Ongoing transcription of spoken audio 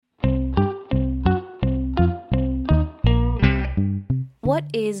What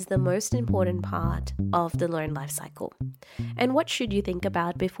is the most important part of the loan life cycle? And what should you think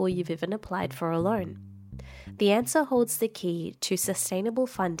about before you've even applied for a loan? The answer holds the key to sustainable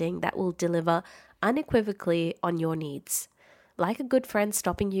funding that will deliver unequivocally on your needs. Like a good friend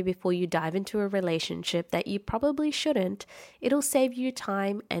stopping you before you dive into a relationship that you probably shouldn't, it'll save you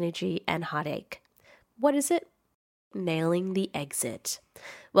time, energy, and heartache. What is it? Nailing the exit.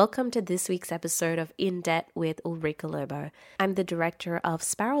 Welcome to this week's episode of In Debt with Ulrika Lobo. I'm the director of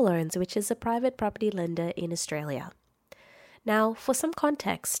Sparrow Loans, which is a private property lender in Australia. Now, for some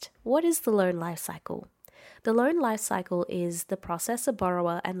context, what is the loan life cycle? The loan life cycle is the process a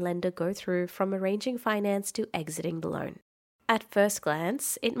borrower and lender go through from arranging finance to exiting the loan. At first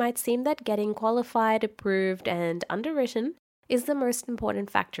glance, it might seem that getting qualified, approved, and underwritten is the most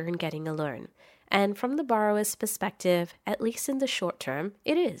important factor in getting a loan. And from the borrower's perspective, at least in the short term,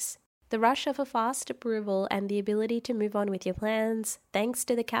 it is. The rush of a fast approval and the ability to move on with your plans, thanks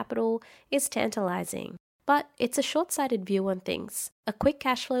to the capital, is tantalizing. But it's a short-sighted view on things. A quick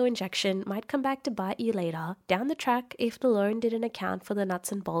cash flow injection might come back to bite you later down the track if the loan didn't account for the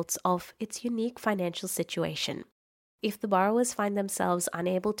nuts and bolts of its unique financial situation. If the borrowers find themselves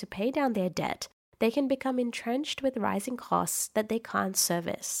unable to pay down their debt, they can become entrenched with rising costs that they can't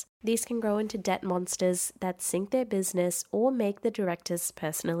service. These can grow into debt monsters that sink their business or make the directors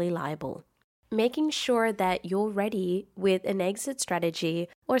personally liable. Making sure that you're ready with an exit strategy,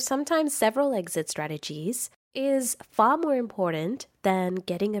 or sometimes several exit strategies, is far more important than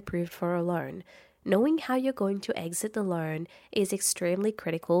getting approved for a loan. Knowing how you're going to exit the loan is extremely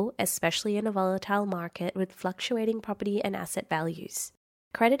critical, especially in a volatile market with fluctuating property and asset values.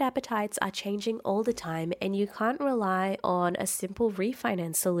 Credit appetites are changing all the time, and you can't rely on a simple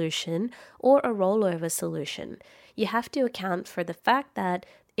refinance solution or a rollover solution. You have to account for the fact that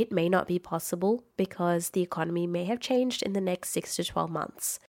it may not be possible because the economy may have changed in the next 6 to 12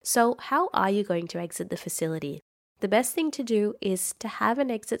 months. So how are you going to exit the facility? The best thing to do is to have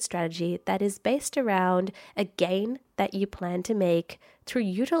an exit strategy that is based around a gain that you plan to make through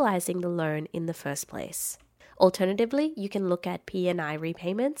utilizing the loan in the first place. Alternatively, you can look at P&I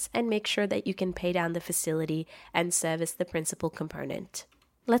repayments and make sure that you can pay down the facility and service the principal component.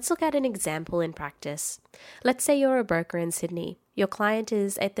 Let's look at an example in practice. Let's say you're a broker in Sydney. Your client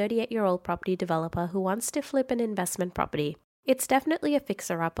is a 38-year-old property developer who wants to flip an investment property. It's definitely a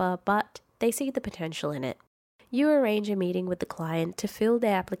fixer-upper, but they see the potential in it. You arrange a meeting with the client to fill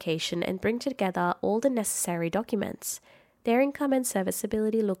their application and bring together all the necessary documents. Their income and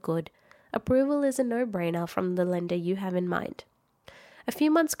serviceability look good. Approval is a no-brainer from the lender you have in mind. A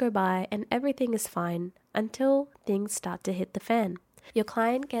few months go by and everything is fine until things start to hit the fan. Your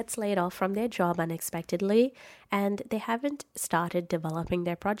client gets laid off from their job unexpectedly and they haven't started developing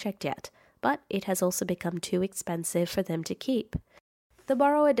their project yet, but it has also become too expensive for them to keep. The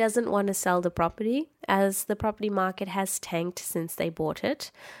borrower doesn't want to sell the property as the property market has tanked since they bought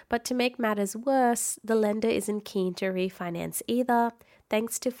it, but to make matters worse, the lender isn't keen to refinance either,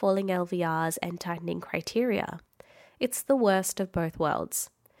 thanks to falling LVRs and tightening criteria. It's the worst of both worlds.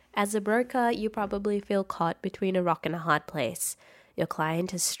 As a broker, you probably feel caught between a rock and a hard place. Your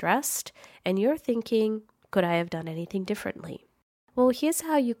client is stressed, and you're thinking, could I have done anything differently? Well, here's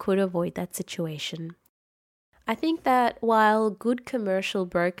how you could avoid that situation. I think that while good commercial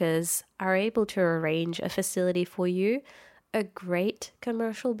brokers are able to arrange a facility for you, a great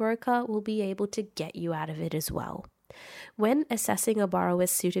commercial broker will be able to get you out of it as well. When assessing a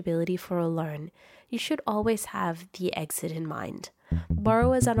borrower's suitability for a loan, you should always have the exit in mind.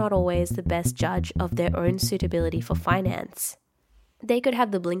 Borrowers are not always the best judge of their own suitability for finance. They could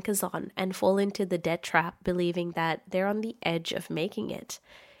have the blinkers on and fall into the debt trap believing that they're on the edge of making it.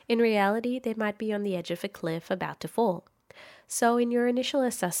 In reality, they might be on the edge of a cliff about to fall. So in your initial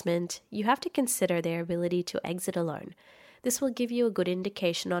assessment, you have to consider their ability to exit a loan. This will give you a good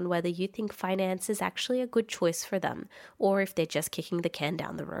indication on whether you think finance is actually a good choice for them or if they're just kicking the can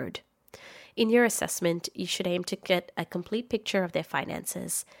down the road. In your assessment, you should aim to get a complete picture of their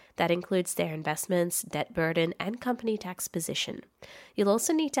finances. That includes their investments, debt burden, and company tax position. You'll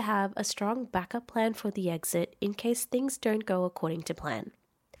also need to have a strong backup plan for the exit in case things don't go according to plan.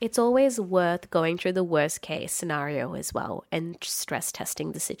 It's always worth going through the worst case scenario as well and stress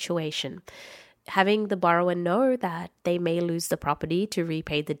testing the situation. Having the borrower know that they may lose the property to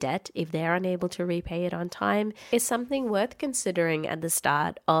repay the debt if they're unable to repay it on time is something worth considering at the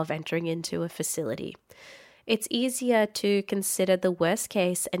start of entering into a facility. It's easier to consider the worst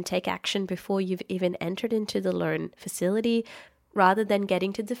case and take action before you've even entered into the loan facility rather than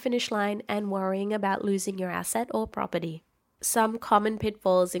getting to the finish line and worrying about losing your asset or property. Some common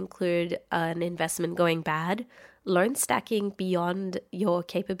pitfalls include an investment going bad, loan stacking beyond your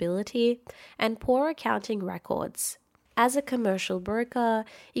capability, and poor accounting records. As a commercial broker,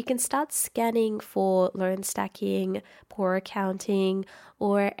 you can start scanning for loan stacking, poor accounting,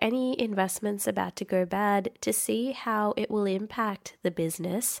 or any investments about to go bad to see how it will impact the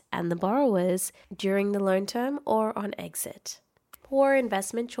business and the borrowers during the loan term or on exit. Poor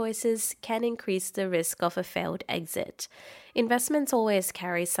investment choices can increase the risk of a failed exit. Investments always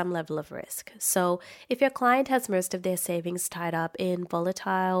carry some level of risk. So, if your client has most of their savings tied up in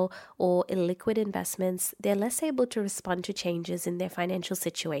volatile or illiquid investments, they're less able to respond to changes in their financial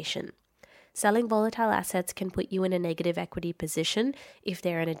situation. Selling volatile assets can put you in a negative equity position if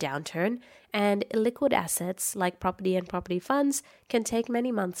they're in a downturn, and illiquid assets like property and property funds can take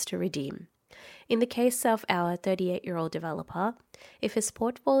many months to redeem. In the case of our 38-year-old developer, if his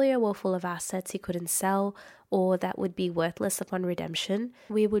portfolio were full of assets he couldn't sell or that would be worthless upon redemption,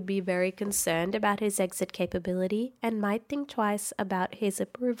 we would be very concerned about his exit capability and might think twice about his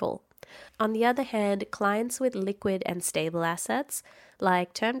approval. On the other hand, clients with liquid and stable assets,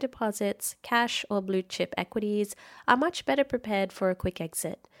 like term deposits, cash, or blue chip equities, are much better prepared for a quick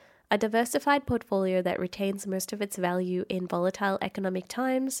exit. A diversified portfolio that retains most of its value in volatile economic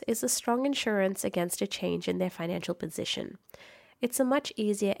times is a strong insurance against a change in their financial position. It's a much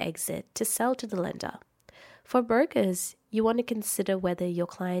easier exit to sell to the lender. For brokers, you want to consider whether your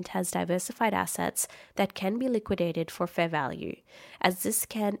client has diversified assets that can be liquidated for fair value, as this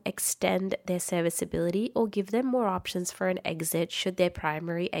can extend their serviceability or give them more options for an exit should their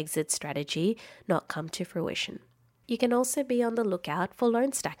primary exit strategy not come to fruition. You can also be on the lookout for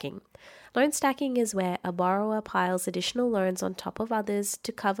loan stacking. Loan stacking is where a borrower piles additional loans on top of others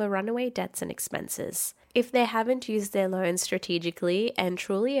to cover runaway debts and expenses. If they haven't used their loans strategically and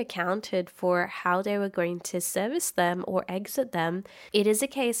truly accounted for how they were going to service them or exit them, it is a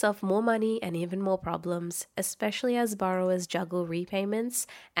case of more money and even more problems, especially as borrowers juggle repayments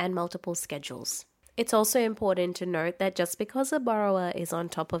and multiple schedules. It's also important to note that just because a borrower is on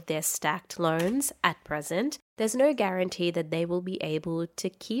top of their stacked loans at present, there's no guarantee that they will be able to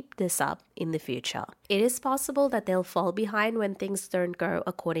keep this up in the future. It is possible that they'll fall behind when things don't go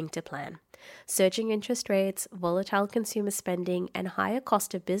according to plan. Surging interest rates, volatile consumer spending, and higher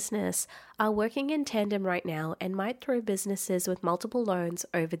cost of business are working in tandem right now and might throw businesses with multiple loans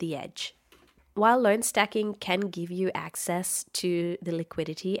over the edge. While loan stacking can give you access to the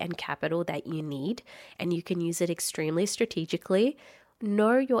liquidity and capital that you need, and you can use it extremely strategically,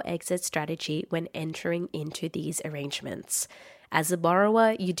 know your exit strategy when entering into these arrangements. As a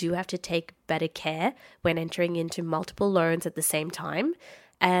borrower, you do have to take better care when entering into multiple loans at the same time.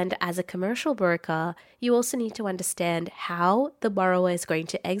 And as a commercial broker, you also need to understand how the borrower is going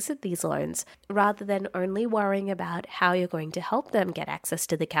to exit these loans, rather than only worrying about how you're going to help them get access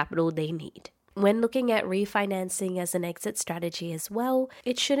to the capital they need. When looking at refinancing as an exit strategy as well,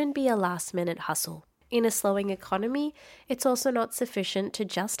 it shouldn't be a last-minute hustle. In a slowing economy, it's also not sufficient to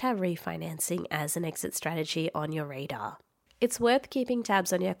just have refinancing as an exit strategy on your radar. It's worth keeping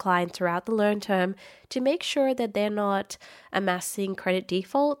tabs on your client throughout the loan term to make sure that they're not amassing credit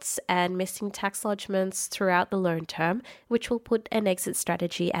defaults and missing tax lodgements throughout the loan term, which will put an exit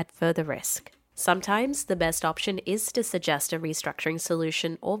strategy at further risk. Sometimes the best option is to suggest a restructuring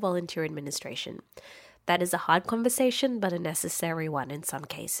solution or volunteer administration. That is a hard conversation, but a necessary one in some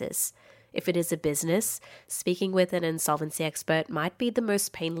cases. If it is a business, speaking with an insolvency expert might be the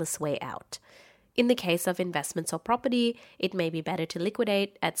most painless way out. In the case of investments or property, it may be better to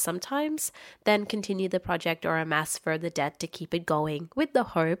liquidate at some times than continue the project or amass further debt to keep it going with the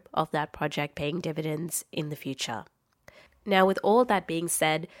hope of that project paying dividends in the future. Now, with all that being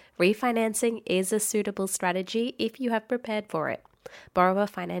said, refinancing is a suitable strategy if you have prepared for it. Borrower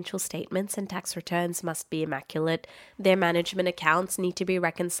financial statements and tax returns must be immaculate, their management accounts need to be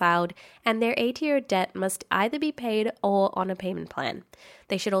reconciled, and their ATO debt must either be paid or on a payment plan.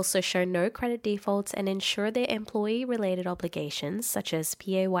 They should also show no credit defaults and ensure their employee-related obligations, such as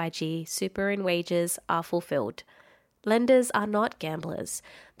PAYG, super and wages, are fulfilled. Lenders are not gamblers.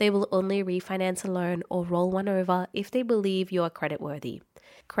 They will only refinance a loan or roll one over if they believe you are creditworthy.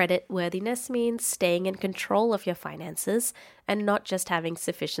 Creditworthiness means staying in control of your finances and not just having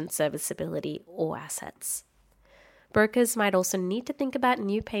sufficient serviceability or assets. Brokers might also need to think about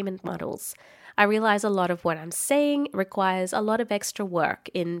new payment models. I realize a lot of what I'm saying requires a lot of extra work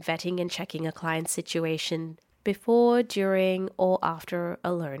in vetting and checking a client's situation before, during, or after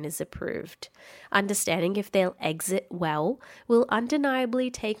a loan is approved. Understanding if they'll exit well will undeniably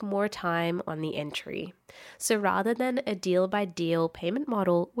take more time on the entry. So rather than a deal-by-deal payment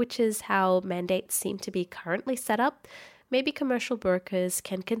model, which is how mandates seem to be currently set up, Maybe commercial brokers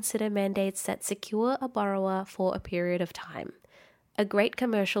can consider mandates that secure a borrower for a period of time. A great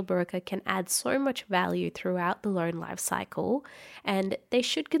commercial broker can add so much value throughout the loan life cycle, and they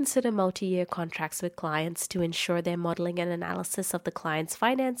should consider multi-year contracts with clients to ensure their modeling and analysis of the client's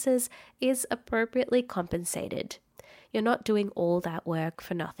finances is appropriately compensated. You're not doing all that work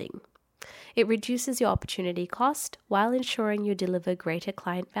for nothing. It reduces your opportunity cost while ensuring you deliver greater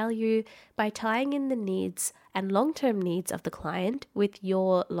client value by tying in the needs and long-term needs of the client with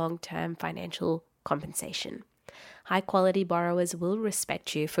your long-term financial compensation. High-quality borrowers will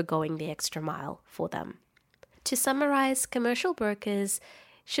respect you for going the extra mile for them. To summarize, commercial brokers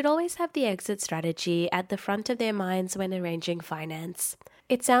should always have the exit strategy at the front of their minds when arranging finance.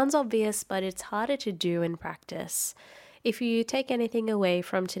 It sounds obvious, but it's harder to do in practice. If you take anything away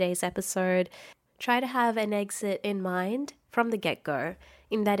from today's episode, try to have an exit in mind from the get-go.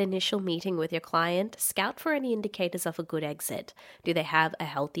 In that initial meeting with your client, scout for any indicators of a good exit. Do they have a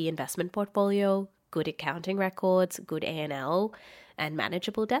healthy investment portfolio, good accounting records, good A&L, and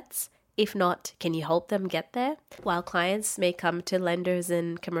manageable debts? If not, can you help them get there? While clients may come to lenders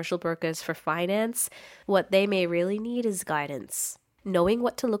and commercial brokers for finance, what they may really need is guidance. Knowing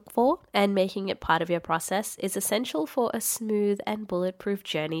what to look for and making it part of your process is essential for a smooth and bulletproof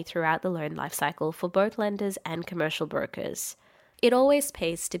journey throughout the loan lifecycle for both lenders and commercial brokers. It always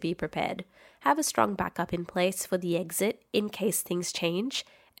pays to be prepared. Have a strong backup in place for the exit in case things change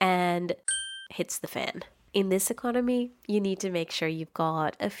and hits the fan. In this economy, you need to make sure you've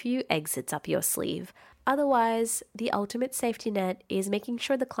got a few exits up your sleeve. Otherwise, the ultimate safety net is making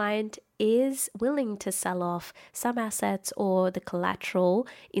sure the client is willing to sell off some assets or the collateral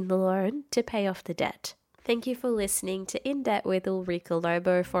in the loan to pay off the debt. Thank you for listening to In Debt with Ulrika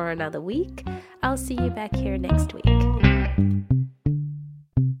Lobo for another week. I'll see you back here next week.